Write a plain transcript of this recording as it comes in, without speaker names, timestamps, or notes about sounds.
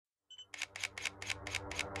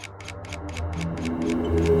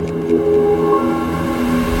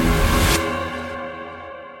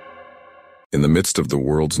In the midst of the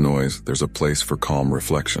world's noise, there's a place for calm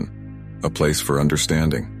reflection, a place for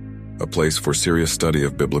understanding, a place for serious study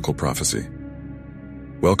of biblical prophecy.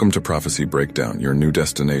 Welcome to Prophecy Breakdown, your new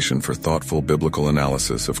destination for thoughtful biblical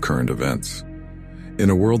analysis of current events.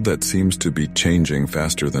 In a world that seems to be changing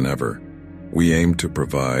faster than ever, we aim to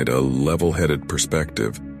provide a level-headed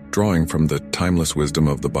perspective, drawing from the timeless wisdom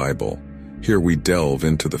of the Bible. Here we delve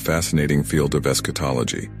into the fascinating field of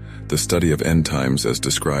eschatology, the study of end times as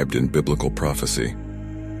described in biblical prophecy.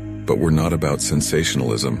 But we're not about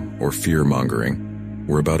sensationalism or fear-mongering.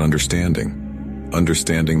 We're about understanding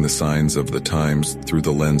the signs of the times through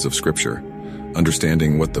the lens of Scripture,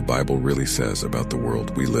 understanding what the Bible really says about the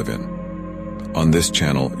world we live in. On this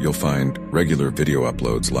channel, you'll find regular video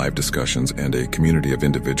uploads, live discussions, and a community of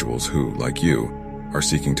individuals who, like you, are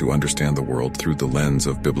seeking to understand the world through the lens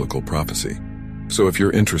of biblical prophecy. So if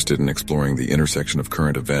you're interested in exploring the intersection of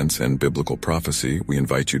current events and biblical prophecy, we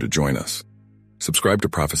invite you to join us. Subscribe to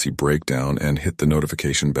Prophecy Breakdown and hit the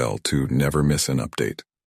notification bell to never miss an update.